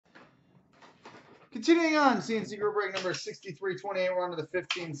Continuing on, CNC Group break number 6328. We're on to the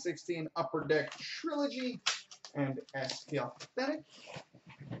 1516 Upper Deck Trilogy and SP Authentic.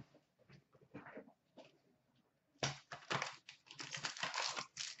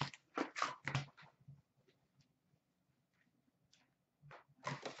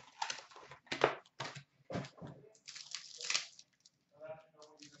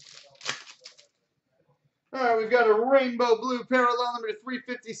 All right, we've got a rainbow blue parallel number to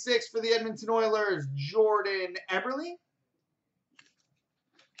 356 for the Edmonton Oilers, Jordan Eberle.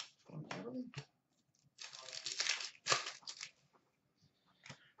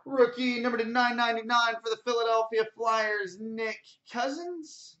 Rookie number to 999 for the Philadelphia Flyers, Nick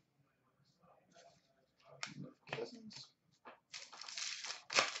Cousins.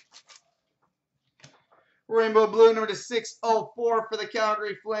 Rainbow blue number to 604 for the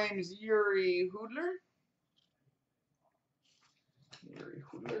Calgary Flames, Yuri Hudler.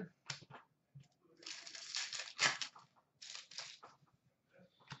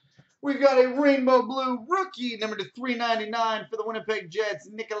 We've got a rainbow blue rookie number to 399 for the Winnipeg Jets,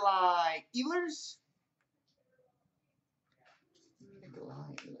 Nikolai Ehlers.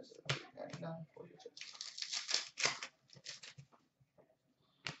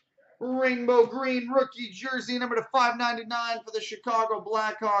 Rainbow green rookie jersey number to 599 for the Chicago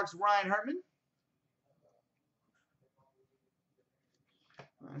Blackhawks, Ryan Hartman.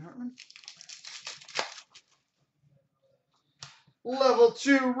 Level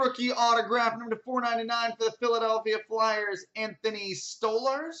 2 rookie autograph number to 499 for the Philadelphia Flyers, Anthony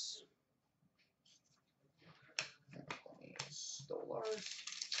Stolarz.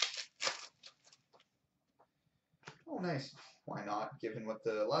 Oh, nice. Why not, given what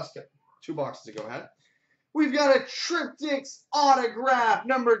the last two boxes ago had. We've got a Triptychs autograph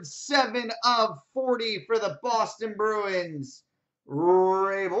numbered 7 of 40 for the Boston Bruins,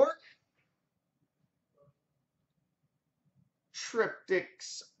 Ray Bourque.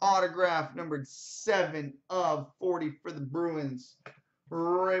 Triptychs autograph numbered 7 of 40 for the Bruins,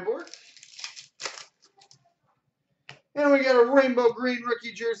 Ray Bourque. And we got a rainbow green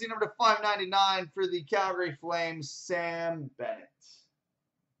rookie jersey number to 599 for the Calgary Flames, Sam Bennett.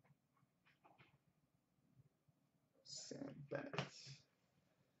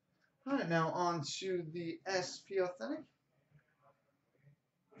 All right, now on to the SP Authentic.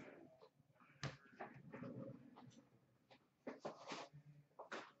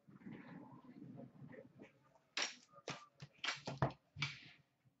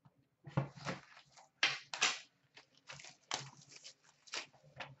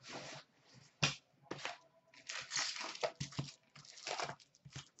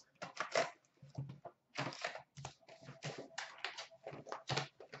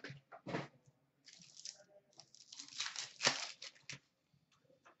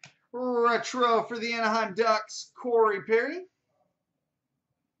 Retro for the Anaheim Ducks, Corey Perry.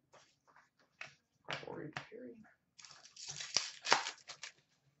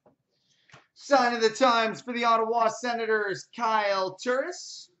 Sign of the Times for the Ottawa Senators, Kyle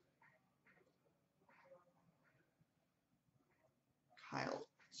Turris.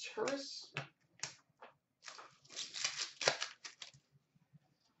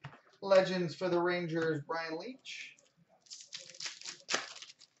 Legends for the Rangers, Brian Leetch.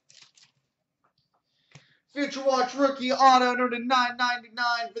 Future Watch rookie auto number to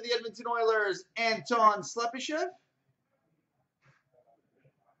 999 for the Edmonton Oilers, Anton Slepyshev.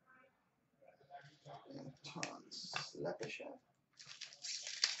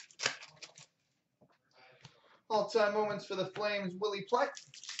 All-time moments for the Flames, Willie Plett.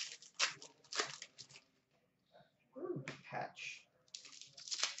 Ooh, patch.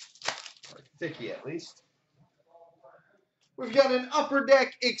 Or thicky at least. We've got an Upper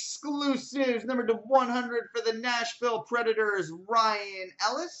Deck exclusives number to 100 for the Nashville Predators, Ryan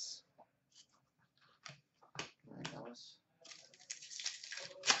Ellis.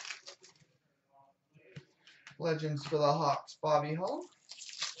 Legends for the Hawks, Bobby Hull.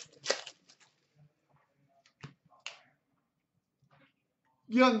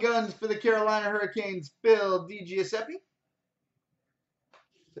 Young Guns for the Carolina Hurricanes, Phil DiGiuseppe.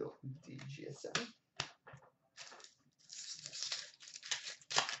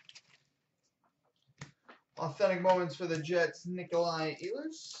 Authentic moments for the Jets, Nikolai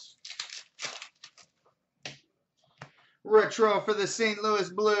Ehlers. Retro for the St. Louis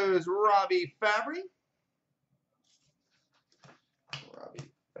Blues, Robbie Fabry.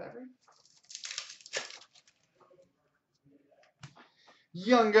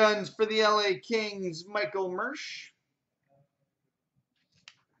 Young Guns for the LA Kings, Michael Mersch.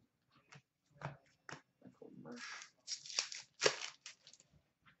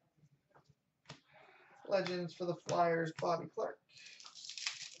 Legends for the Flyers, Bobby Clark.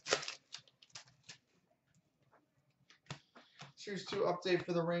 Series 2 update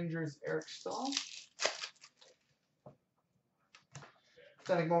for the Rangers, Eric Stahl.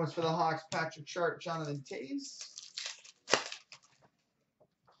 Stunning moments for the Hawks, Patrick Sharp, Jonathan Toews.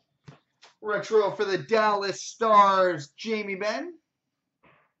 Retro for the Dallas Stars, Jamie Benn.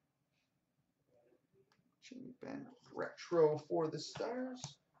 Jamie Benn, retro for the Stars.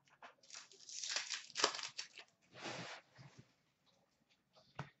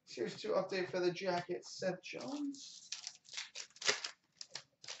 Series 2 update for the Jackets, Seth Jones.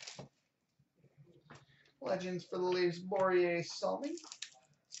 Legends for the Leafs, Borje Salmi.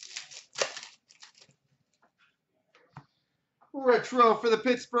 Retro for the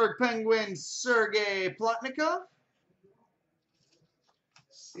Pittsburgh Penguins, Sergei Plotnikov.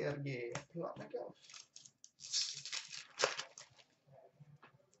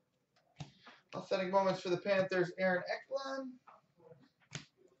 Authentic moments for the Panthers, Aaron Ekblad.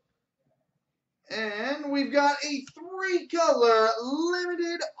 And we've got a 3-color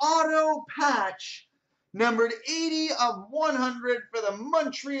limited auto patch, numbered 80 of 100 for the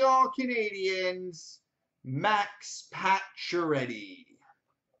Montreal Canadiens, Max Pacioretty.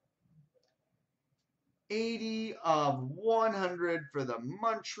 80 of 100 for the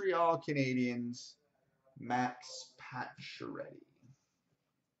Montreal Canadiens, Max Pacioretty.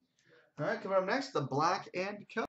 All right, coming up next, the black and color.